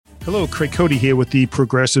Hello, Craig Cody here with the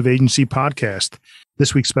Progressive Agency Podcast.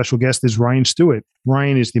 This week's special guest is Ryan Stewart.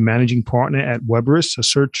 Ryan is the managing partner at Webris, a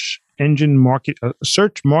search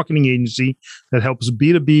marketing agency that helps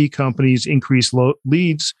B2B companies increase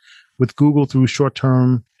leads with Google through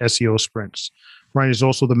short-term SEO sprints. Ryan is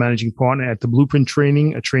also the managing partner at The Blueprint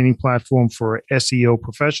Training, a training platform for SEO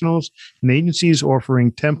professionals and agencies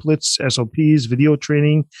offering templates, SOPs, video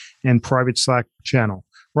training, and private Slack channel.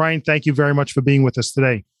 Ryan, thank you very much for being with us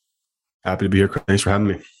today. Happy to be here. Thanks for having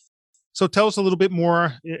me. So tell us a little bit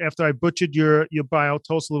more. After I butchered your bio,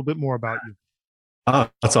 tell us a little bit more about you.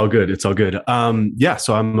 That's all good. It's all good.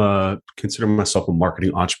 So I'm considering myself a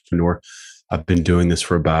marketing entrepreneur. I've been doing this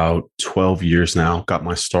for about 12 years now. Got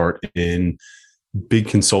my start in big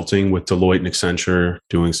consulting with Deloitte and Accenture,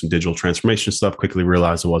 doing some digital transformation stuff. Quickly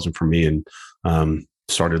realized it wasn't for me and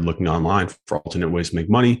started looking online for alternate ways to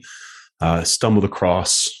make money. Stumbled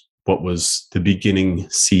across what was the beginning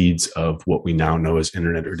seeds of what we now know as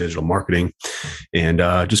internet or digital marketing, and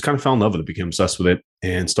just kind of fell in love with it, became obsessed with it,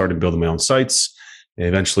 and started building my own sites. I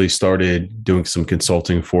eventually started doing some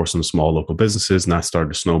consulting for some small local businesses, and that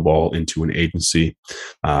started to snowball into an agency.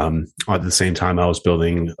 At the same time, I was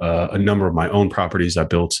building a number of my own properties. I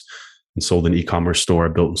built and sold an e-commerce store. I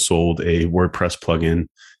built and sold a WordPress plugin,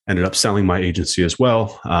 ended up selling my agency as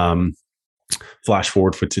well. Flash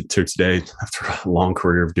forward to today, after a long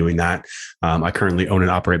career of doing that, I currently own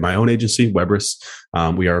and operate my own agency, Webris.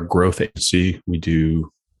 We are a growth agency. We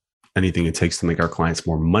do anything it takes to make our clients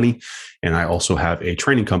more money. And I also have a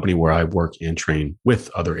training company where I work and train with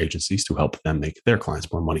other agencies to help them make their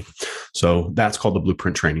clients more money. So that's called the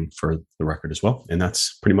Blueprint Training, for the record as well. And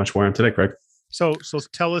that's pretty much where I am today, Craig. So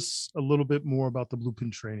tell us a little bit more about the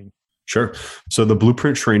Blueprint Training. Sure. So the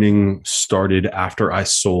Blueprint Training started after I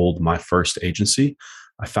sold my first agency.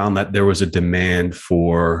 I found that there was a demand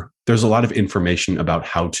there's a lot of information about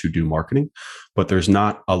how to do marketing, but there's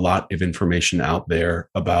not a lot of information out there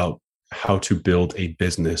about how to build a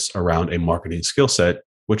business around a marketing skill set,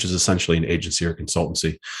 which is essentially an agency or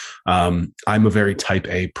consultancy. I'm a very type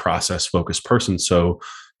A process focused person. So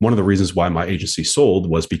one of the reasons why my agency sold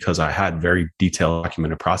was because I had very detailed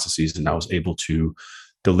documented processes, and I was able to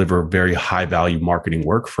deliver very high value marketing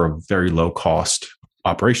work for a very low cost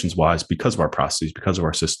operations wise, because of our processes, because of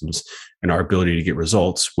our systems, and our ability to get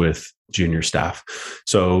results with junior staff.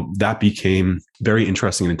 So that became very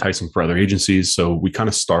interesting and enticing for other agencies. So we kind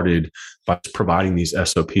of started by providing these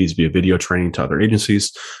SOPs via video training to other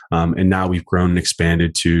agencies. And now we've grown and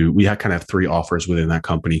expanded we had kind of 3 offers within that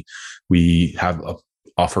company. We have a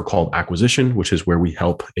offer called acquisition, which is where we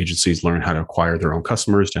help agencies learn how to acquire their own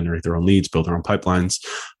customers, generate their own leads, build their own pipelines.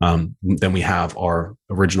 Then we have our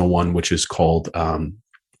original one, which is called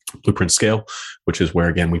Blueprint Scale, which is where,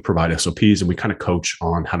 again, we provide SOPs and we kind of coach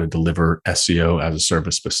on how to deliver SEO as a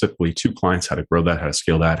service specifically to clients, how to grow that, how to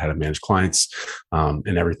scale that, how to manage clients,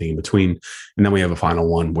 and everything in between. And then we have a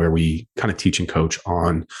final one where we kind of teach and coach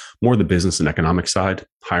on more the business and economic side,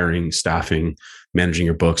 hiring, staffing, managing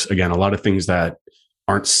your books. Again, a lot of things that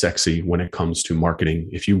aren't sexy when it comes to marketing.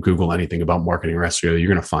 If you Google anything about marketing or SEO, you're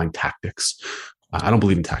going to find tactics. I don't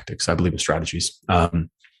believe in tactics. I believe in strategies.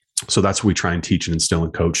 So that's what we try and teach and instill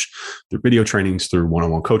and coach through video trainings, through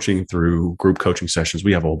one-on-one coaching, through group coaching sessions.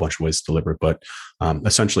 We have a whole bunch of ways to deliver it. But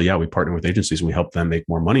essentially, we partner with agencies and we help them make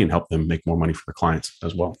more money and help them make more money for their clients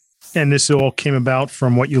as well. And this all came about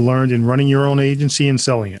from what you learned in running your own agency and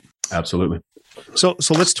selling it. Absolutely. So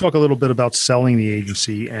let's talk a little bit about selling the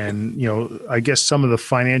agency and, I guess some of the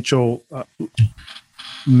financial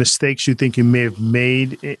mistakes you think you may have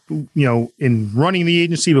made, in running the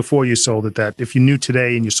agency before you sold it, that if you knew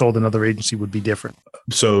today and you sold another agency would be different.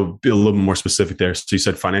 So be a little more specific there. So you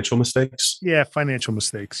said financial mistakes? Yeah, financial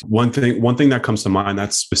mistakes. One thing that comes to mind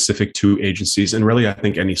that's specific to agencies, and really I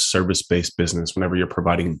think any service-based business, whenever you're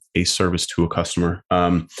providing a service to a customer,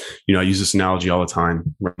 I use this analogy all the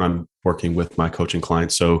time when I'm working with my coaching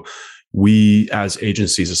clients. So we, as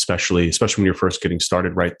agencies, especially when you're first getting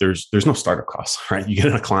started, right? There's no startup costs, right? You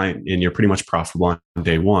get a client and you're pretty much profitable on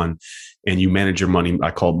day one, and you manage your money. I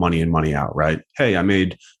call it money in, money out, right? Hey, I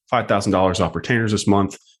made $5,000 off retainers this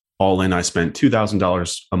month. All in, I spent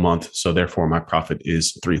 $2,000 a month. So therefore my profit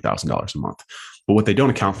is $3,000 a month. But what they don't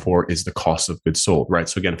account for is the cost of goods sold, right?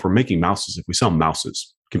 So again, if we're making mouses, if we sell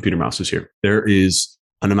mouses, computer mouses here, there is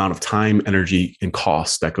an amount of time, energy, and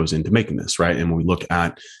cost that goes into making this, right? And when we look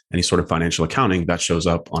at any sort of financial accounting, that shows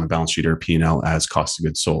up on a balance sheet or P&L as cost of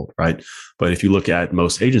goods sold, right? But if you look at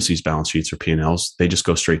most agencies' balance sheets or P&Ls, they just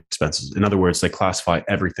go straight to expenses. In other words, they classify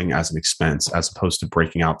everything as an expense as opposed to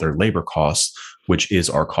breaking out their labor costs, which is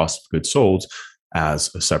our cost of goods sold,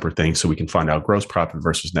 as a separate thing, so we can find out gross profit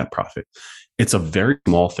versus net profit. it's a very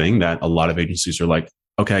small thing that a lot of agencies are like,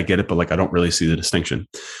 okay, I get it, but like, I don't really see the distinction.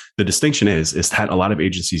 The distinction is that a lot of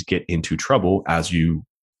agencies get into trouble as you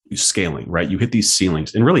scaling, right? You hit these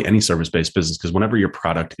ceilings in really any service-based business, because whenever your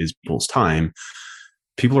product is people's time,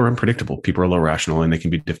 people are unpredictable, people are low rational, and they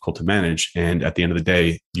can be difficult to manage. And at the end of the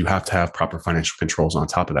day, you have to have proper financial controls on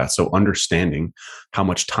top of that. So understanding how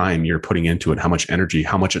much time you're putting into it, how much energy,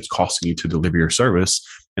 how much it's costing you to deliver your service,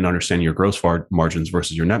 and understanding your gross margins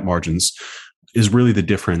versus your net margins is really the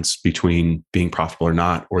difference between being profitable or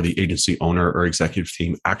not, or the agency owner or executive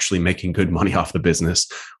team actually making good money off the business,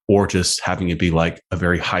 or just having it be like a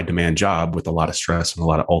very high demand job with a lot of stress and a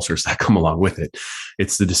lot of ulcers that come along with it.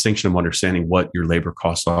 It's the distinction of understanding what your labor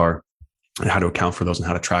costs are and how to account for those and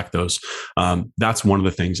how to track those. That's one of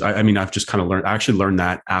the things. I mean, I've just kind of learned, I actually learned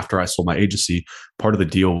that after I sold my agency. Part of the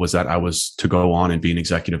deal was that I was to go on and be an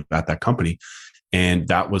executive at that company. And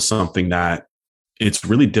that was something that it's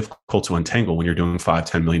really difficult to untangle when you're doing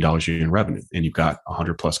 $5-10 million a year in revenue and you've got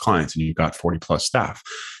 100 plus clients and you've got 40 plus staff.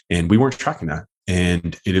 And we weren't tracking that,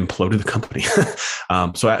 and it imploded the company.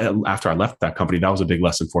 So after I left that company, that was a big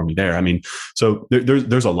lesson for me there. I mean, so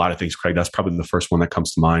there's a lot of things, Craig. That's probably the first one that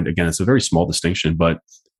comes to mind. Again, it's a very small distinction,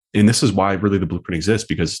 and this is why really the Blueprint exists,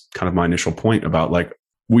 because kind of my initial point about like,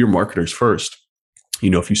 we're marketers first.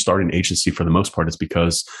 If you start an agency, for the most part, it's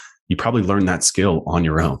because you probably learn that skill on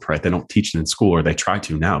your own, right? They don't teach it in school, or they try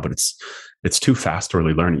to now, but it's too fast to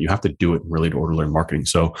really learn it. You have to do it really to order learn marketing.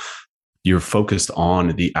 So you're focused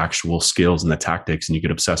on the actual skills and the tactics, and you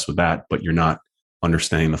get obsessed with that, but you're not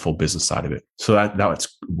understanding the full business side of it. So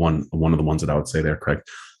that's one of the ones that I would say there, Craig.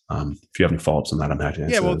 If you have any follow-ups on that, I'm happy to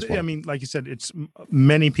answer. Yeah, well, I mean, like you said, it's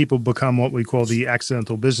many people become what we call the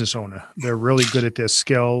accidental business owner. They're really good at their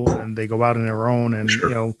skill, and they go out on their own, and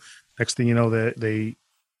Sure. next thing you know, they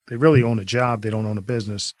really own a job. They don't own a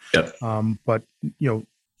business. Yep. But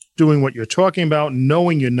doing what you're talking about,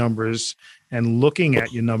 knowing your numbers and looking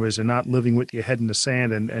at your numbers, and not living with your head in the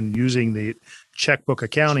sand, and using the checkbook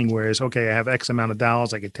accounting, whereas, okay, I have X amount of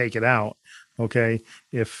dollars, I could take it out. Okay.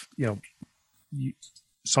 If,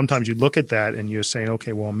 sometimes you look at that and you're saying,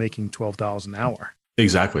 okay, well, I'm making $12 an hour.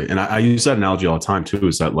 Exactly. And I use that analogy all the time too,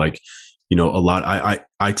 is that like,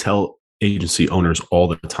 I tell agency owners all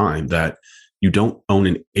the time that you don't own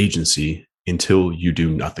an agency until you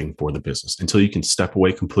do nothing for the business, until you can step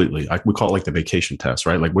away completely. We call it like the vacation test,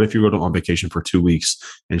 right? Like, what if you go on vacation for 2 weeks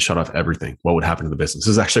and shut off everything? What would happen to the business?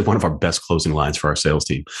 This is actually one of our best closing lines for our sales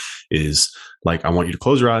team, is like, I want you to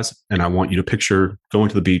close your eyes and I want you to picture going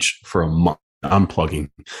to the beach for a month, unplugging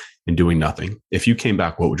and doing nothing. If you came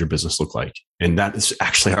back, what would your business look like? And that is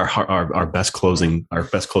actually our best closing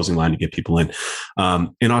line to get people in.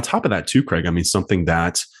 And on top of that too, Craig, I mean, something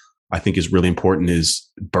that I think is really important is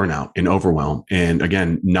burnout and overwhelm. And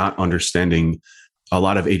again, not understanding, a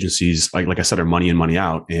lot of agencies, like I said, are money in, money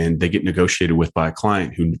out, and they get negotiated with by a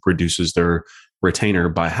client who reduces their retainer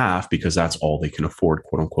by half because that's all they can afford,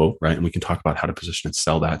 quote unquote, right? And we can talk about how to position and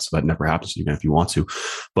sell that so that never happens again if you want to.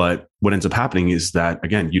 But what ends up happening is that,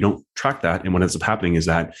 again, you don't track that. And what ends up happening is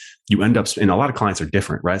that you end up, and a lot of clients are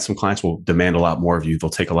different, right? Some clients will demand a lot more of you. They'll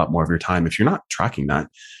take a lot more of your time. If you're not tracking that,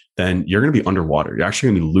 then you're going to be underwater. You're actually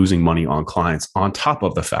going to be losing money on clients, on top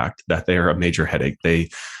of the fact that they are a major headache.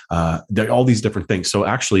 They're all these different things. So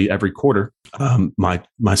actually every quarter, my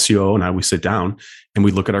COO and I, we sit down and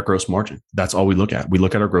we look at our gross margin. That's all we look at. We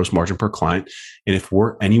look at our gross margin per client. And if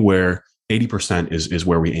we're anywhere, 80% is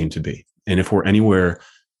where we aim to be. And if we're anywhere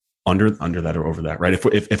under that or over that, right?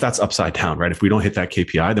 If that's upside down, right? If we don't hit that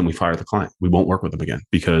KPI, then we fire the client. We won't work with them again,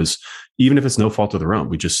 because even if it's no fault of their own,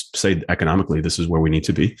 we just say economically, this is where we need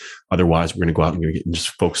to be. Otherwise, we're going to go out and just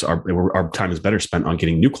focus. Our time is better spent on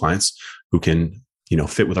getting new clients who can,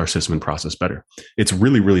 fit with our system and process better. It's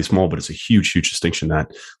really, really small, but it's a huge, huge distinction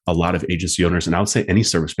that a lot of agency owners, and I would say any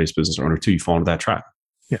service-based business owner too, you fall into that trap.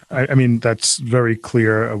 Yeah, I mean, that's very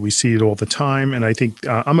clear. We see it all the time. And I think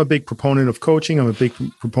I'm a big proponent of coaching. I'm a big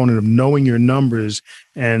proponent of knowing your numbers.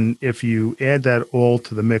 And if you add that all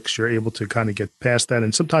to the mix, you're able to kind of get past that.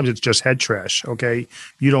 And sometimes it's just head trash, okay?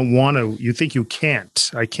 You don't want to, you think you can't.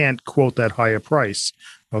 I can't quote that higher price,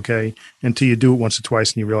 okay? Until you do it once or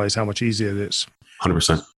twice and you realize how much easier it is.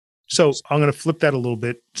 100%. So I'm going to flip that a little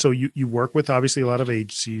bit. So you work with obviously a lot of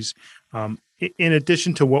agencies. In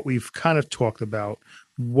addition to what we've kind of talked about,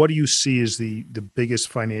 what do you see as the biggest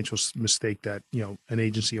financial mistake that an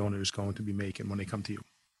agency owner is going to be making when they come to you?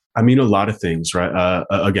 I mean, a lot of things, right?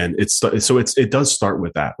 Again, it does start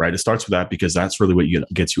with that, right? It starts with that because that's really what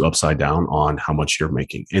gets you upside down on how much you're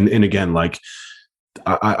making. And again, like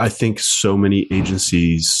I think so many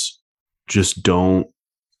agencies just don't.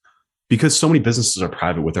 because so many businesses are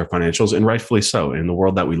private with their financials, and rightfully so. In the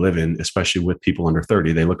world that we live in, especially with people under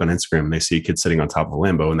 30, they look on Instagram and they see a kid sitting on top of a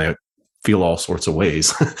Lambo and they feel all sorts of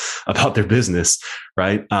ways about their business,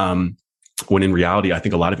 right? When in reality, I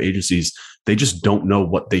think a lot of agencies, they just don't know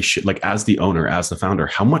what they should, like as the owner, as the founder,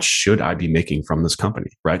 how much should I be making from this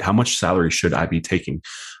company, right? How much salary should I be taking?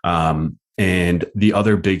 And the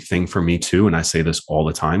other big thing for me too, and I say this all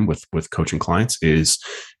the time with coaching clients, is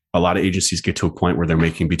a lot of agencies get to a point where they're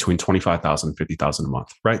making between 25,000 and 50,000 a month,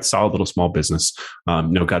 right? Solid little small business,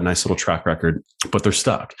 got a nice little track record, but they're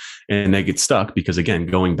stuck. And they get stuck because, again,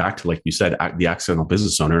 going back to, like you said, the accidental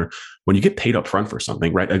business owner, when you get paid up front for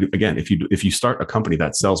something, right? Again, if you start a company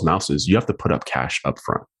that sells mouses, you have to put up cash up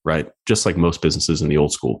front, right? Just like most businesses in the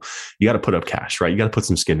old school, you got to put up cash, right? You got to put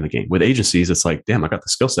some skin in the game. With agencies, it's like, damn, I got the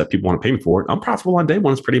skill set. People want to pay me for it. I'm profitable on day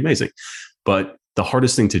one. It's pretty amazing. But the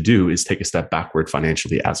hardest thing to do is take a step backward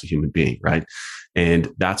financially as a human being, right?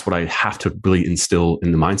 And that's what I have to really instill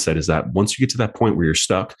in the mindset, is that once you get to that point where you're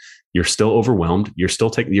stuck, you're still overwhelmed, you're still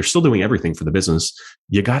doing everything for the business,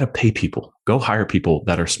 you got to pay people. Go hire people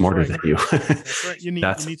that are smarter than you. That's right. You need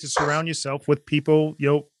to surround yourself with people,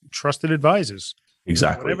 trusted advisors.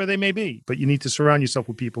 Exactly. Whatever they may be, but you need to surround yourself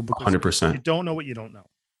with people, because 100%. You don't know what you don't know.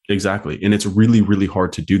 Exactly. And it's really, really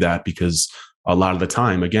hard to do that, because a lot of the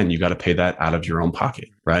time, again, you got to pay that out of your own pocket,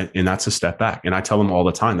 right? And that's a step back. And I tell them all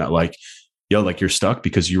the time that, like, you're stuck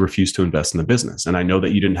because you refuse to invest in the business. And I know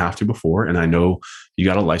that you didn't have to before. And I know you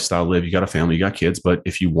got a lifestyle to live, you got a family, you got kids. But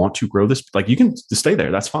if you want to grow this, like, you can stay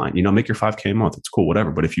there. That's fine. Make your $5,000 a month. It's cool,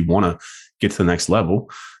 whatever. But if you want to get to the next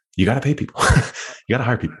level, you got to pay people. You got to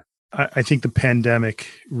hire people. I think the pandemic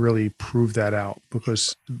really proved that out,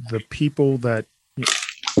 because the people that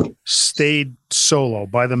stayed solo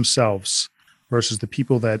by themselves versus the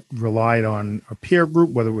people that relied on a peer group,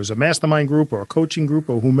 whether it was a mastermind group or a coaching group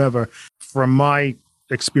or whomever, from my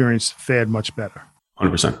experience, fared much better.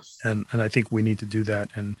 100%. And I think we need to do that,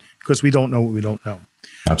 and because we don't know what we don't know.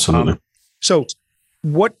 Absolutely. So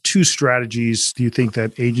what 2 strategies do you think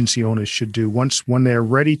that agency owners should do when they're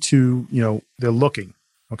ready to, they're looking,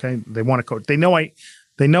 okay? They want to coach. They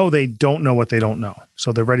know they don't know what they don't know.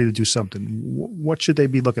 So they're ready to do something. What should they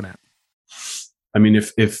be looking at? I mean,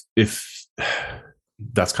 if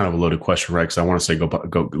that's kind of a loaded question, right? Because I want to say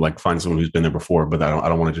go like find someone who's been there before, but I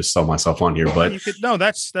don't want to just sell myself on here. But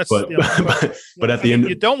that's. But at the end,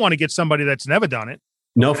 you don't want to get somebody that's never done it.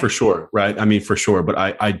 No, for sure, right? I mean, for sure. But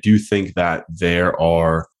I do think that there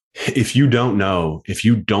are. If you don't know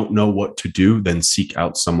what to do, then seek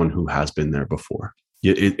out someone who has been there before.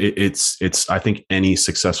 It's. I think any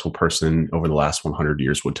successful person over the last 100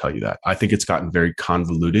 years would tell you that. I think it's gotten very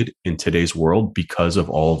convoluted in today's world because of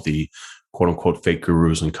all of the quote unquote fake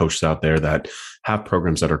gurus and coaches out there that have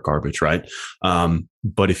programs that are garbage, right?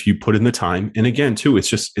 But if you put in the time, and again, too,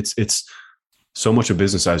 it's so much of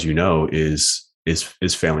business, as you know, is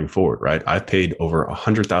failing forward, right? I've paid over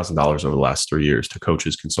 $100,000 over the last 3 years to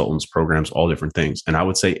coaches, consultants, programs, all different things. And I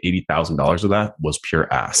would say $80,000 of that was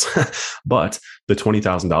pure ass. But the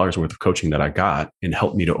 $20,000 worth of coaching that I got and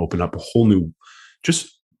helped me to open up a whole new,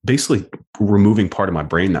 just basically removing part of my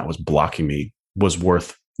brain that was blocking me, was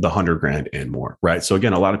worth the $100,000 and more, right? So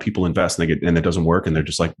again, a lot of people invest and it doesn't work, and they're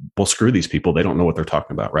just like, well, screw these people. They don't know what they're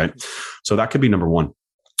talking about, right? So that could be number one.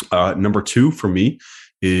 Number 2 for me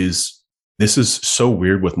is, this is so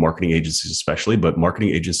weird with marketing agencies, especially, but marketing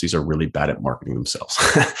agencies are really bad at marketing themselves,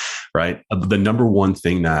 right? The number one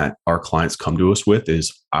thing that our clients come to us with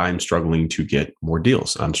is, I'm struggling to get more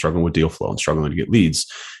deals. I'm struggling with deal flow. I'm struggling to get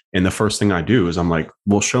leads. And the first thing I do is I'm like,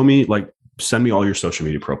 well, send me all your social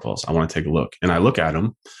media profiles. I want to take a look. And I look at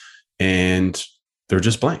them and they're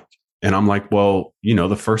just blank. And I'm like, well,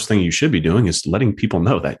 the first thing you should be doing is letting people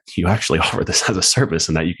know that you actually offer this as a service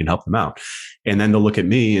and that you can help them out. And then they'll look at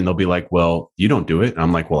me and they'll be like, well, you don't do it. And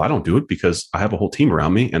I'm like, well, I don't do it because I have a whole team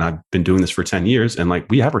around me and I've been doing this for 10 years. And like,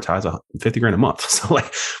 we advertise $50,000 a month. So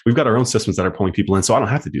like, we've got our own systems that are pulling people in. So I don't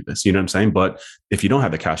have to do this. You know what I'm saying? But if you don't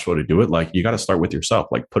have the cash flow to do it, like, you got to start with yourself,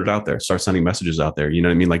 like, put it out there, start sending messages out there. You know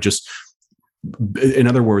what I mean? Like, just, in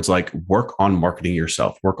other words, like, work on marketing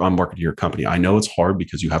yourself, work on marketing your company. I know it's hard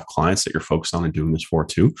because you have clients that you're focused on and doing this for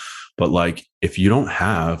too. But like, if you don't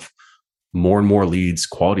have more and more leads,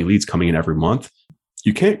 quality leads coming in every month,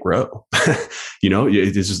 you can't grow.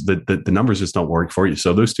 It's just the numbers just don't work for you.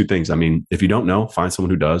 So those 2 things, I mean, if you don't know, find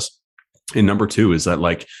someone who does. And number 2 is that,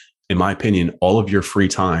 like, in my opinion, all of your free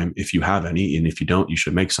time, if you have any, and if you don't, you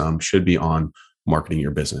should make some, should be on marketing your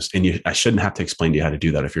business. And I shouldn't have to explain to you how to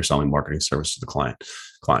do that if you're selling marketing service to the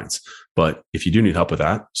clients. But if you do need help with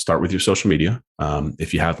that, start with your social media.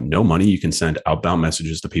 If you have no money, you can send outbound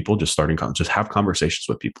messages to people, just have conversations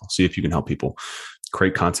with people, see if you can help people.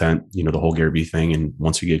 create content, the whole Gary Vee thing. And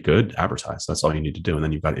once you get good, advertise. That's all you need to do. And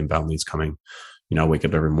then you've got inbound leads coming. I wake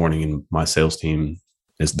up every morning and my sales team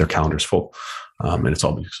their calendar's full. And it's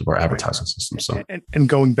all because of our advertising system. So, and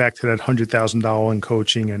going back to that $100,000 in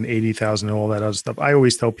coaching and 80,000 and all that other stuff, I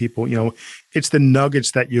always tell people, it's the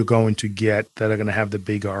nuggets that you're going to get that are going to have the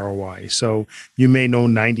big ROI. So you may know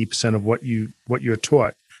 90% of what you're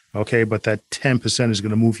taught, okay, but that 10% is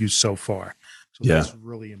going to move you so far. So that's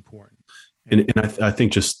really important. And I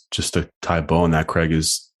think just to tie a bow on that, Craig,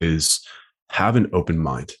 is have an open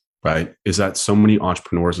mind. Right. Is that so many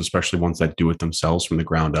entrepreneurs, especially ones that do it themselves from the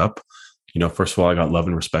ground up, first of all, I got love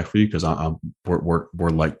and respect for you because we're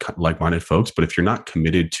like-minded folks. But if you're not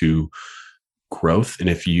committed to growth, and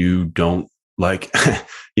if you don't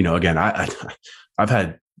again, I've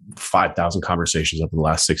had 5,000 conversations over the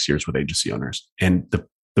last 6 years with agency owners, and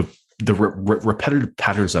the repetitive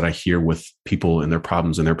patterns that I hear with people and their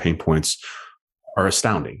problems and their pain points are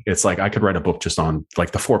astounding. It's like I could write a book just on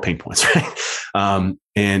the 4 pain points, right?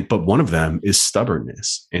 But one of them is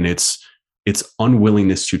stubbornness, and it's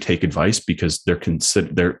unwillingness to take advice because they're convinced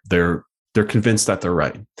that they're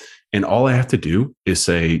right. And all I have to do is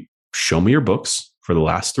say, show me your books for the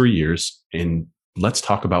last 3 years, and let's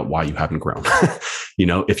talk about why you haven't grown.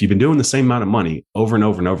 If you've been doing the same amount of money over and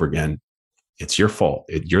over and over again, it's your fault.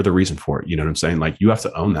 You're the reason for it. You know what I'm saying? You have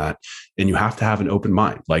to own that, and you have to have an open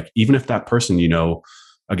mind. Even if that person,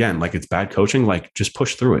 again, it's bad coaching, just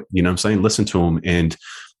push through it. You know what I'm saying? Listen to them. And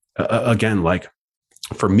again,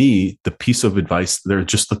 for me, the piece of advice, there's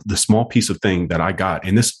just the small piece of thing that I got,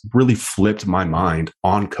 and this really flipped my mind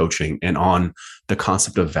on coaching and on the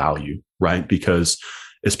concept of value, right? Because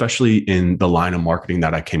especially in the line of marketing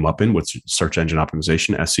that I came up in with search engine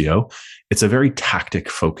optimization, SEO, it's a very tactic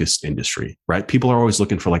focused industry, right? People are always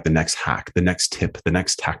looking for the next hack, the next tip, the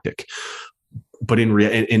next tactic. But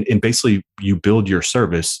and basically you build your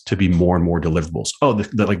service to be more and more deliverables. Oh,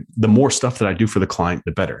 the more stuff that I do for the client,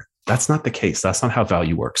 the better. That's not the case. That's not how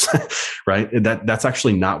value works, right? That's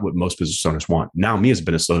actually not what most business owners want. Now, me as a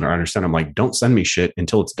business owner, I understand. I'm don't send me shit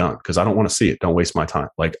until it's done because I don't want to see it. Don't waste my time.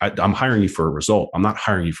 I'm hiring you for a result. I'm not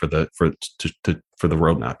hiring you for the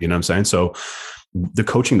roadmap. You know what I'm saying? So the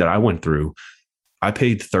coaching that I went through, I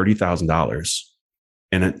paid $30,000.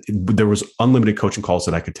 And there was unlimited coaching calls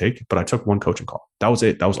that I could take, but I took one coaching call. That was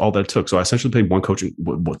it. That was all that it took. So I essentially paid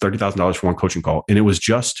 $30,000 for one coaching call. And it was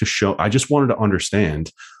just to show, I just wanted to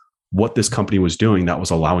understand what this company was doing that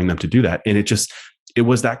was allowing them to do that. And it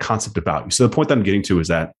was that concept of value. So the point that I'm getting to is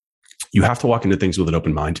that you have to walk into things with an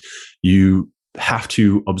open mind. You have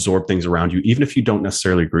to absorb things around you, even if you don't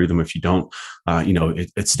necessarily agree with them. If you don't,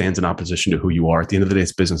 it stands in opposition to who you are. At the end of the day,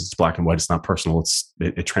 it's business. It's black and white. It's not personal.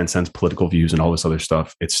 It transcends political views and all this other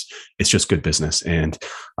stuff. It's just good business. And,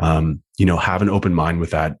 have an open mind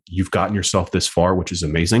with that. You've gotten yourself this far, which is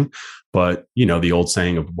amazing. But, the old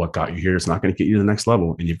saying of what got you here is not going to get you to the next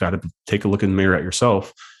level. And you've got to take a look in the mirror at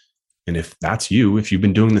yourself. And if that's you, if you've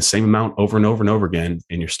been doing the same amount over and over and over again,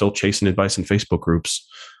 and you're still chasing advice in Facebook groups,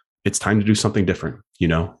 it's time to do something different.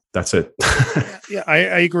 That's it. Yeah, I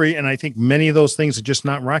agree. And I think many of those things are just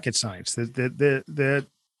not rocket science. That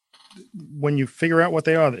when you figure out what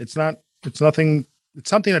they are, it's something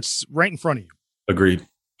that's right in front of you. Agreed.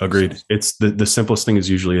 It's the simplest thing is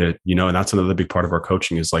usually it, and that's another big part of our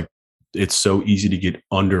coaching is it's so easy to get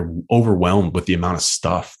overwhelmed with the amount of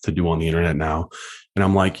stuff to do on the internet now. And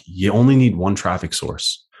I'm you only need one traffic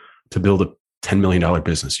source to build a $10 million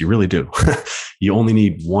business. You really do. You only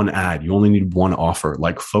need one ad. You only need one offer.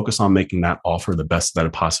 Focus on making that offer the best that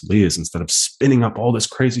it possibly is instead of spinning up all this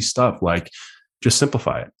crazy stuff. Just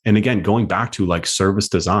simplify it. And again, going back to service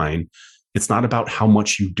design, it's not about how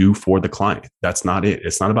much you do for the client. That's not it.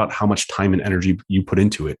 It's not about how much time and energy you put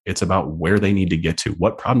into it. It's about where they need to get to.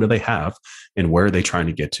 What problem do they have and where are they trying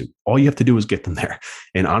to get to? All you have to do is get them there.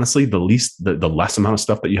 And honestly, the less amount of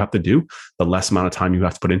stuff that you have to do, the less amount of time you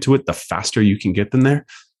have to put into it, the faster you can get them there,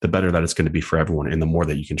 the better that it's going to be for everyone and the more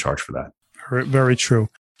that you can charge for that. Very, very true.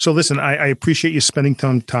 So listen, I appreciate you spending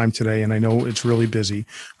time today, and I know it's really busy.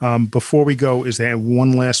 Before we go, is there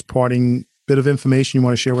one last parting bit of information you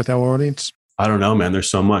want to share with our audience? I don't know, man. There's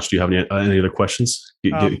so much. Do you have any other questions?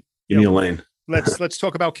 Give me a lane. Let's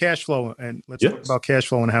talk about cash flow and talk about cash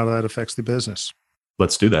flow and how that affects the business.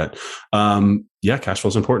 Let's do that. Cash flow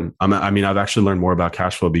is important. I've actually learned more about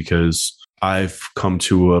cash flow because I've come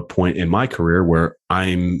to a point in my career where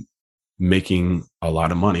I'm making a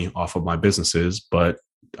lot of money off of my businesses, but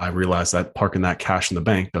I realized that parking that cash in the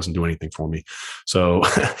bank doesn't do anything for me. So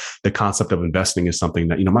the concept of investing is something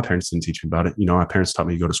that, my parents didn't teach me about it. My parents taught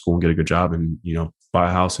me to go to school and get a good job and, buy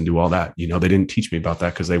a house and do all that. They didn't teach me about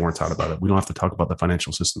that because they weren't taught about it. We don't have to talk about the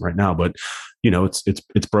financial system right now, but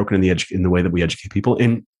it's broken in the way that we educate people,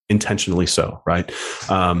 and intentionally so, right?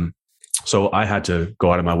 So I had to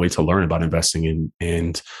go out of my way to learn about investing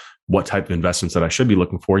and what type of investments that I should be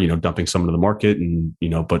looking for, dumping some into the market and,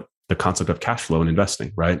 but the concept of cash flow in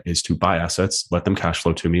investing, right, is to buy assets, let them cash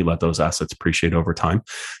flow to me, let those assets appreciate over time.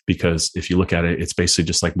 Because if you look at it, it's basically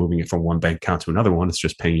just like moving it from one bank account to another one. It's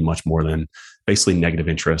just paying you much more than basically negative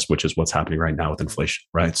interest, which is what's happening right now with inflation,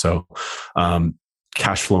 right? So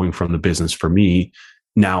cash flowing from the business for me,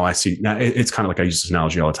 now I see, now it's kind of like I use this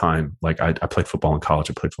analogy all the time. Like I played football in college.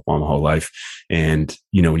 I played football my whole life. And,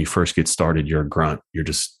 when you first get started, you're a grunt.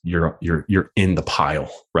 You're in the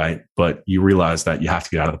pile, right? But you realize that you have to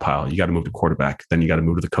get out of the pile. You got to move to quarterback. Then you got to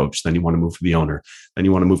move to the coach. Then you want to move to the owner. Then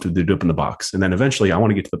you want to move to the dude up in the box. And then eventually I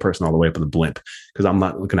want to get to the person all the way up in the blimp, because I'm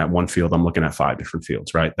not looking at one field. I'm looking at 5 different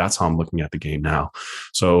fields, right? That's how I'm looking at the game now.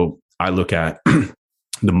 So I look at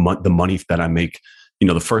the money that I make.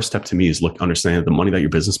 The first step to me is understanding that the money that your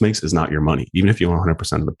business makes is not your money. Even if you own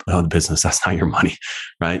 100% of the business, that's not your money,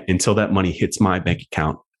 right? Until that money hits my bank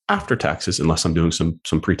account after taxes, unless I'm doing some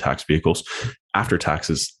pre-tax vehicles, after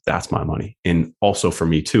taxes, that's my money. And also for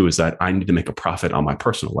me too, is that I need to make a profit on my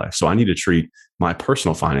personal life. So I need to treat my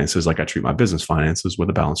personal finances like I treat my business finances, with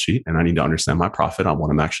a balance sheet. And I need to understand my profit on what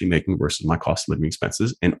I'm actually making versus my cost of living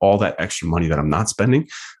expenses. And all that extra money that I'm not spending,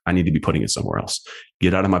 I need to be putting it somewhere else.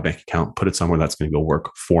 Get out of my bank account, put it somewhere that's going to go work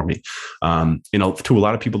for me. To a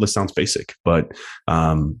lot of people, this sounds basic, but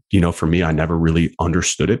for me, I never really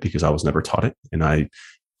understood it because I was never taught it. And I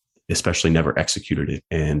especially never executed it.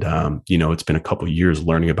 And, it's been a couple of years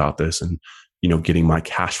learning about this and, getting my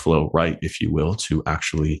cash flow right, if you will, to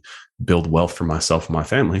actually build wealth for myself and my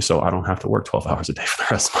family. So I don't have to work 12 hours a day for the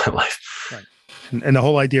rest of my life. Right. And the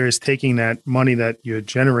whole idea is taking that money that you're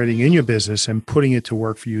generating in your business and putting it to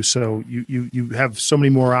work for you. So you have so many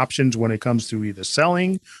more options when it comes to either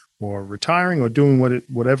selling or retiring or doing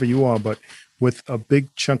whatever you are. But with a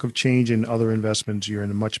big chunk of change in other investments, you're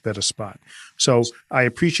in a much better spot. So I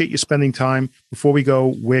appreciate you spending time. Before we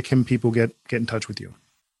go, where can people get in touch with you?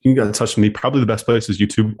 You can get in touch with me. Probably the best place is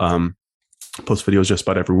YouTube. Post videos just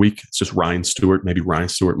about every week. It's just Ryan Stewart, maybe Ryan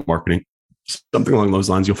Stewart Marketing, something along those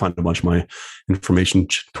lines. You'll find a bunch of my information,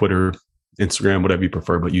 Twitter, Instagram, whatever you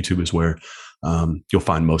prefer. But YouTube is where you'll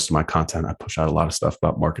find most of my content. I push out a lot of stuff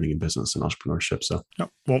about marketing and business and entrepreneurship. So,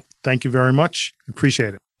 well, thank you very much.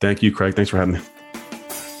 Appreciate it. Thank you, Craig. Thanks for having me.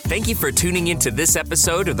 Thank you for tuning into this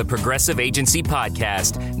episode of the Progressive Agency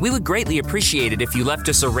Podcast. We would greatly appreciate it if you left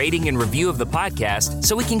us a rating and review of the podcast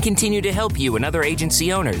so we can continue to help you and other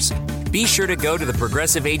agency owners. Be sure to go to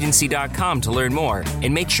theprogressiveagency.com to learn more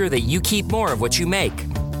and make sure that you keep more of what you make.